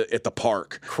game at the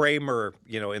park. Kramer,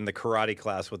 in the karate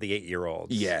class with the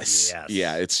 8-year-olds. Yes.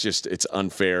 Yeah, it's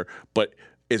unfair. But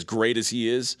as great as he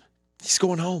is, he's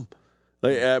going home.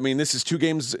 Like, I mean, this is 2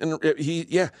 games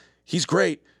he's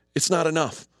great. It's not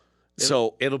enough.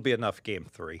 It'll be enough game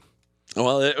 3.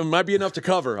 Well, it might be enough to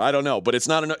cover. I don't know, but it's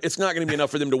not enough. It's not going to be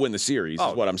enough for them to win the series.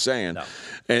 Is what I'm saying. No.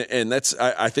 And that's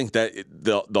I think that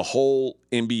the whole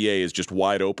NBA is just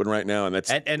wide open right now, and that's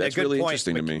really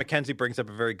interesting to me. Mackenzie brings up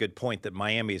a very good point that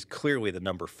Miami is clearly the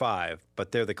number 5,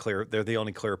 but they're the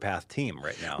only clear path team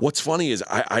right now. What's funny is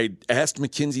I asked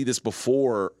Mackenzie this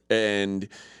before, and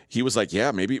he was like,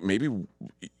 "Yeah, maybe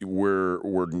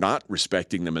we're not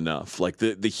respecting them enough." Like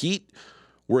the Heat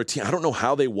were a team. I don't know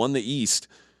how they won the East.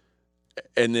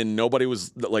 And then nobody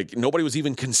was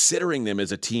even considering them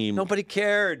as a team. Nobody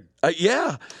cared.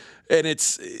 Yeah, and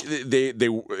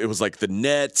it was like the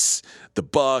Nets, the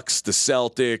Bucks, the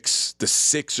Celtics, the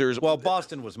Sixers. Well,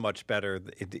 Boston was much better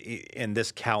in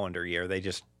this calendar year. They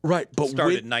just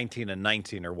started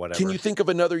 19-19 or whatever. Can you think of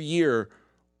another year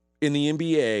in the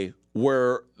NBA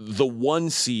where the 1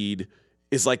 seed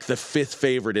is like the 5th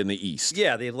favorite in the East?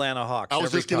 Yeah, the Atlanta Hawks. I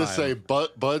was just going to say,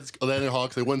 Bud's Atlanta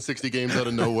Hawks, they won 60 games out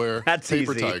of nowhere. That's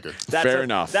Paper easy. Tiger. Fair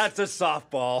enough. That's a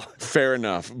softball. Fair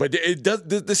enough. But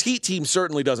this Heat team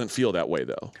certainly doesn't feel that way,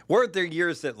 though. Weren't there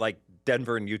years that, like,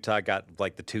 Denver and Utah got,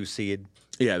 like, the 2 seed?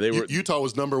 Yeah, they were. Utah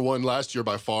was number 1 last year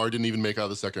by far, didn't even make out of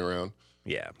the second round.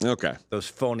 Yeah. Okay. Those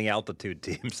phony altitude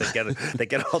teams, they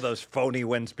get all those phony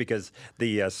wins because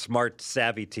the smart,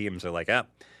 savvy teams are like,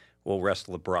 we'll rest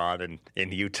LeBron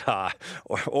in Utah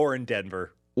or in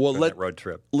Denver on that road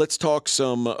trip. Let's talk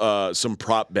some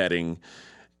prop betting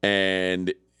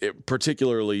and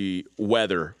particularly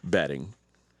weather betting.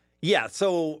 Yeah,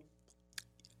 so,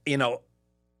 I'm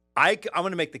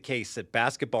going to make the case that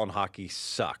basketball and hockey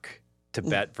suck to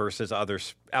bet versus other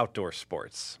outdoor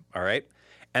sports, all right?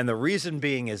 And the reason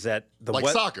being is that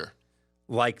soccer.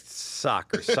 Like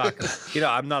soccer.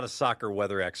 I'm not a soccer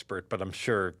weather expert, but I'm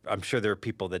sure there are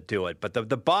people that do it. But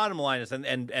the bottom line is,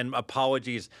 and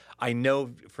apologies, I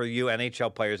know for you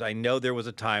NHL players, I know there was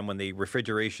a time when the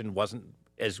refrigeration wasn't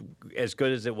as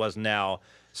good as it was now.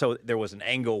 So there was an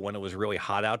angle when it was really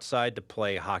hot outside to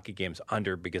play hockey games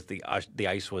under because the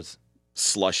ice was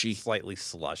slushy, slightly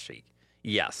slushy.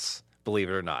 Yes, believe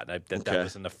it or not, that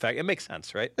was an effect. It makes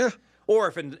sense, right? Yeah. Or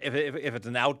if it's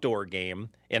an outdoor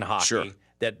game in hockey, sure,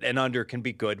 that an under can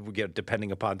be good,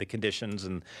 depending upon the conditions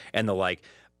and the like.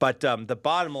 But the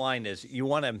bottom line is you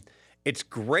want to. It's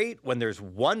great when there's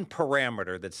one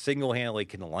parameter that single-handedly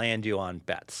can land you on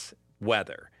bets,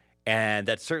 weather, and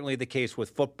that's certainly the case with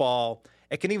football.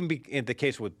 It can even be the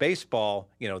case with baseball.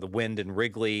 The wind in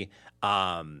Wrigley.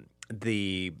 Whether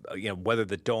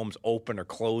the dome's open or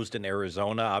closed in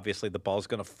Arizona. Obviously, the ball's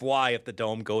going to fly if the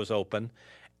dome goes open.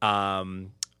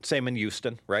 Same in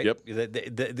Houston, right? Yep.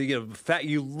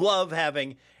 You love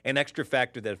having an extra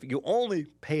factor that if you only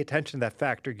pay attention to that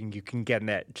factor, you can get an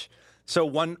edge. So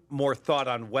one more thought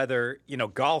on weather.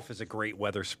 Golf is a great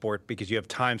weather sport because you have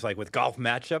times like with golf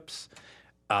matchups.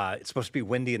 It's supposed to be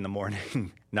windy in the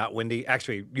morning, not windy.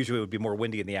 Actually, usually it would be more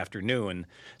windy in the afternoon.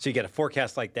 So you get a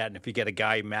forecast like that, and if you get a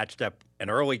guy matched up, an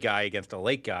early guy against a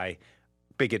late guy,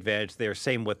 big advantage there.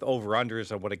 Same with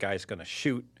over-unders on what a guy's going to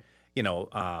shoot.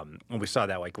 And we saw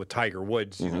that like with Tiger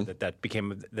Woods, that's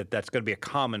going to be a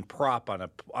common prop on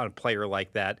a player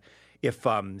like that. If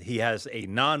he has a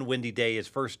non-windy day his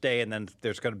first day and then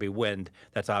there's going to be wind,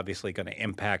 that's obviously going to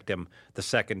impact him the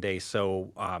second day.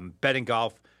 So betting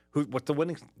golf, what's the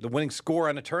winning score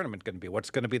on a tournament going to be? What's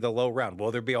going to be the low round?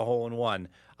 Will there be a hole-in-one?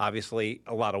 Obviously,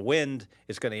 a lot of wind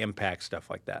is going to impact stuff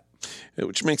like that.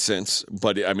 Which makes sense.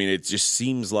 But, I mean, it just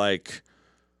seems like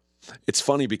it's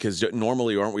funny because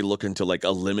normally aren't we looking to, like,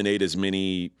 eliminate as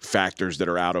many factors that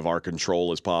are out of our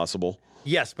control as possible?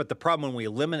 Yes, but the problem when we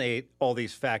eliminate all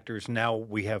these factors, now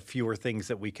we have fewer things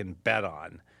that we can bet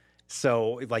on.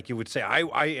 So, like you would say,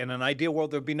 I in an ideal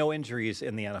world there'd be no injuries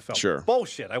in the NFL. Sure.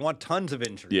 Bullshit. I want tons of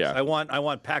injuries. Yeah. I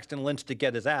want Paxton Lynch to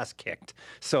get his ass kicked,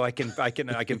 so I can bet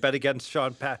against I can bet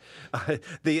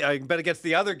against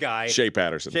the other guy, Shea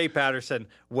Patterson,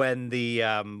 when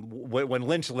when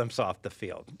Lynch limps off the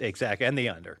field. Exactly, and the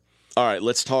under. All right,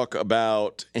 let's talk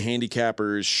about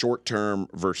handicappers' short-term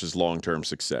versus long-term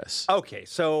success. Okay,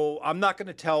 so I'm not going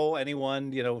to tell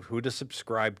anyone who to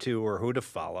subscribe to or who to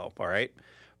follow. All right.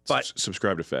 But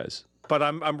subscribe to Fez. But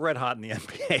I'm red hot in the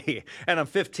NBA, and I'm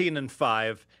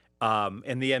 15-5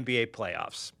 in the NBA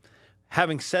playoffs.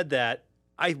 Having said that,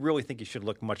 I really think you should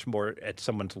look much more at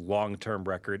someone's long-term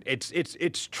record.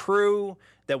 It's true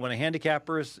that when a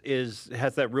handicapper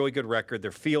has that really good record,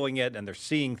 they're feeling it and they're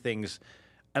seeing things,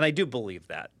 and I do believe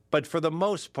that. But for the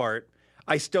most part,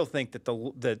 I still think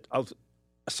that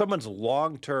someone's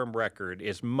long-term record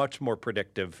is much more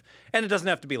predictive, and it doesn't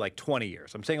have to be like 20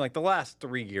 years. I'm saying like the last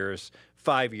 3 years,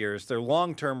 5 years, their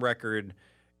long-term record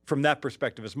from that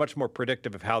perspective is much more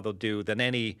predictive of how they'll do than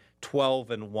any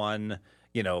 12-1,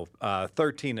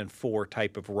 13-4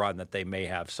 type of run that they may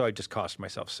have. So I just cost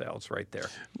myself sales right there.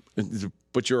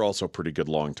 But you're also pretty good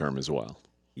long-term as well.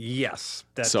 Yes.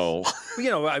 So,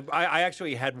 I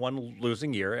actually had one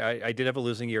losing year. I did have a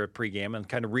losing year at pregame and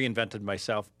kind of reinvented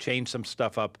myself, changed some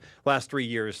stuff up. Last 3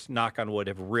 years, knock on wood,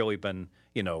 have really been,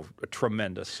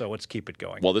 tremendous. So let's keep it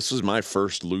going. Well, this was my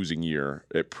first losing year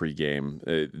at pregame.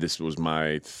 This was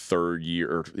my third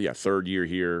year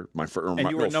here.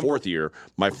 Fourth year.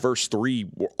 My first three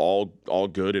were all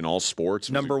good in all sports.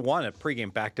 Number one at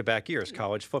pregame back-to-back years,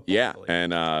 college football. Yeah,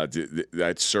 and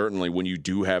that's certainly when you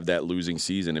do have that losing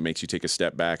season, it makes you take a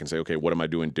step back and say, okay, what am I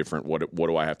doing different? What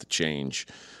do I have to change?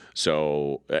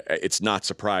 So it's not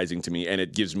surprising to me, and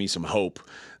it gives me some hope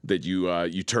that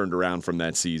you turned around from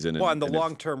that season. And the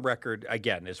long-term record,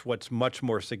 again, is what's much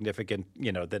more significant,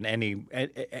 than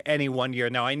any 1 year.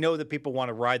 Now, I know that people want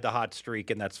to ride the hot streak,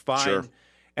 and that's fine. Sure.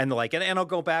 And and I'll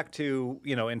go back to,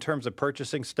 in terms of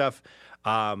purchasing stuff,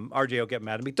 RJ will get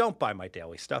mad at me. Don't buy my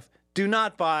daily stuff. Do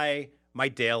not buy my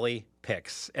daily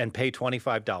picks and pay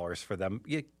 $25 for them.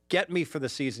 You get me for the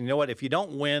season. You know what? If you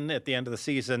don't win at the end of the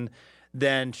season,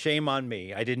 then shame on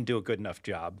me. I didn't do a good enough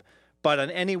job. But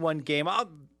on any one game,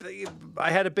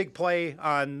 I had a big play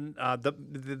on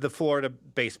the Florida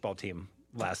baseball team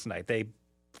last night. They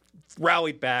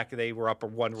rallied back. They were up a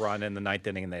 1 run in the ninth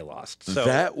inning, and they lost. So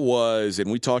that was,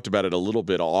 and we talked about it a little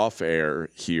bit off air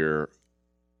here,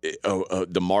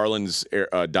 the Marlins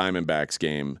Diamondbacks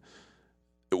game.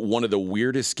 One of the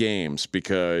weirdest games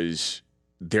because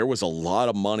there was a lot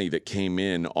of money that came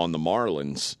in on the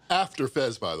Marlins. After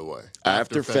Fez, by the way.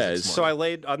 After Fez. So I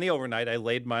laid, on the overnight, I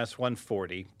laid minus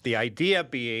 140. The idea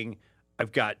being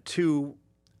I've got the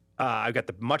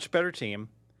much better team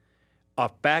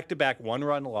off back-to-back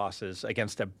 1-run losses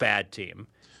against a bad team.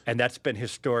 And that's been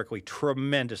historically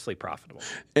tremendously profitable.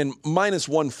 And minus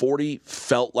 140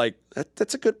 felt like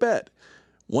that's a good bet.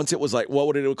 Once it was like, what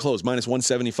would it close? Minus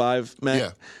 175, Matt?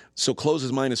 Yeah. So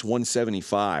closes minus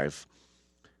 175.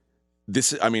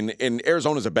 And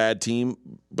Arizona's a bad team,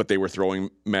 but they were throwing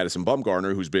Madison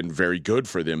Bumgarner, who's been very good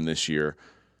for them this year.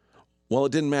 Well,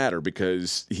 it didn't matter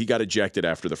because he got ejected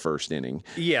after the first inning.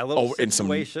 Yeah, a little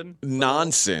situation. And some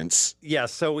nonsense. Yeah,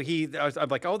 so I'm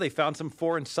like, they found some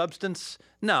foreign substance.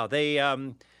 No,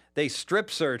 they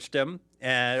strip searched him.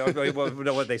 And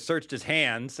they searched his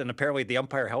hands, and apparently the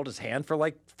umpire held his hand for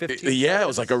like 15 seconds. Yeah, it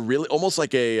was like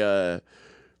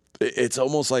it's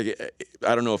almost like,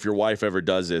 I don't know if your wife ever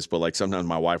does this, but like sometimes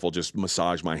my wife will just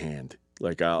massage my hand.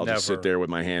 Like I'll just sit there with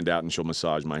my hand out and she'll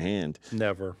massage my hand.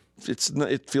 Never.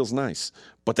 It feels nice.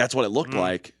 But that's what it looked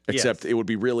like, except it would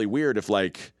be really weird if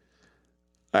like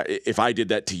if I did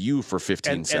that to you for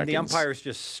 15 seconds. And the umpire's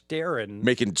just staring.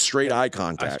 Making straight eye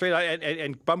contact. Straight eye,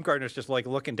 and Bumgarner's just like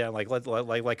looking down, like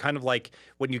kind of like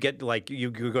when you get like you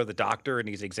go to the doctor and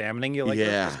he's examining you, like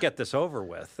let's get this over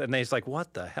with. And he's like,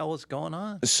 what the hell is going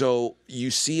on? So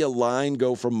you see a line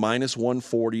go from minus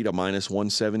 140 to minus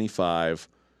 175.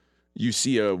 You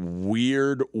see a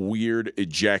weird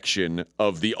ejection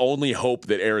of the only hope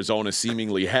that Arizona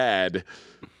seemingly had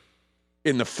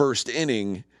in the first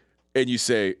inning. And you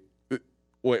say,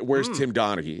 "Wait, where's Tim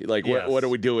Donaghy? Like, yes. what are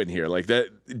we doing here? Like that?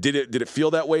 Did it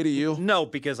feel that way to you?" No,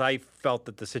 because I felt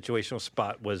that the situational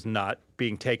spot was not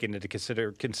being taken into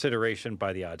consideration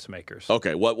by the odds makers.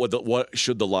 Okay, what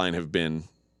should the line have been?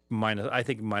 I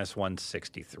think minus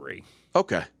 163.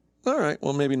 Okay, all right.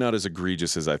 Well, maybe not as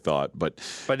egregious as I thought, but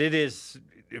it is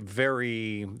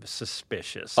very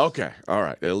suspicious. Okay, all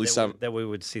right. At least that we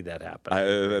would see that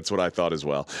happen. That's what I thought as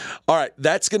well. All right,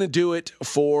 that's going to do it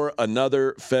for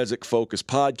another Fezzik Focus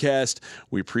podcast.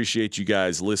 We appreciate you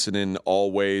guys listening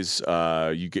always.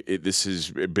 This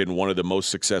has been one of the most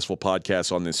successful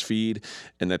podcasts on this feed,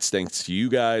 and that's thanks to you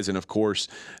guys, and of course,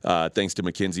 thanks to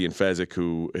McKenzie and Fezzik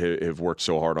who have worked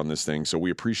so hard on this thing. So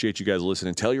we appreciate you guys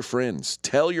listening. Tell your friends,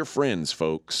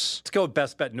 folks. Let's go with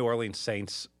best bet New Orleans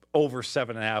Saints. Over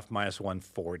 7.5 minus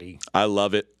 140. I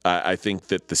love it. I think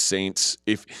that the Saints,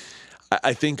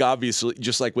 I think obviously,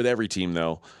 just like with every team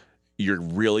though, you're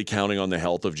really counting on the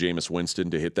health of Jameis Winston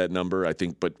to hit that number. I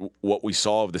think, but what we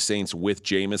saw of the Saints with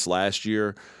Jameis last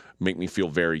year make me feel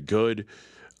very good.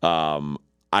 How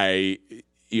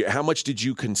much did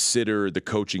you consider the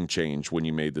coaching change when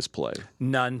you made this play?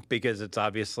 None, because it's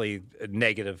obviously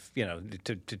negative,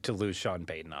 to lose Sean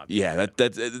Payton. Obviously. Yeah,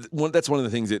 that's one of the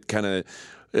things that kind of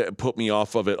put me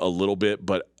off of it a little bit,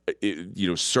 but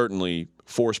certainly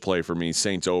force play for me.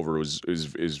 Saints over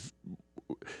is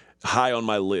high on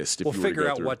my list. We'll figure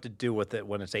out what to do with it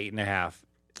when it's 8.5.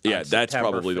 Yeah, that's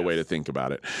probably the way to think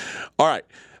about it. All right,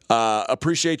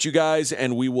 appreciate you guys,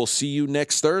 and we will see you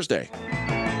next Thursday.